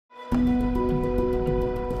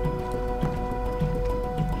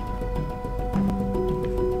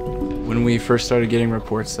When we first started getting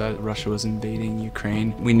reports that Russia was invading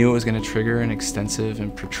Ukraine, we knew it was going to trigger an extensive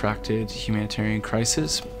and protracted humanitarian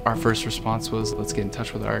crisis. Our first response was, let's get in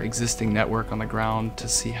touch with our existing network on the ground to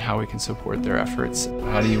see how we can support their efforts.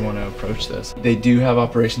 How do you want to approach this? They do have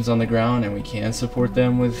operations on the ground and we can support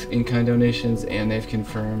them with in-kind donations, and they've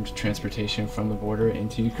confirmed transportation from the border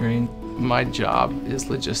into Ukraine. My job is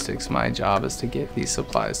logistics. My job is to get these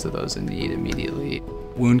supplies to those in need immediately.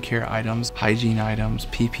 Wound care items, hygiene items,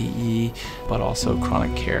 PPE, but also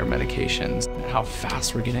chronic care medications. How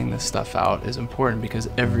fast we're getting this stuff out is important because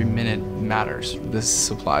every minute matters. This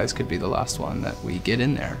supplies could be the last one that we get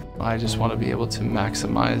in there. I just want to be able to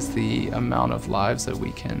maximize the amount of lives that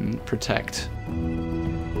we can protect.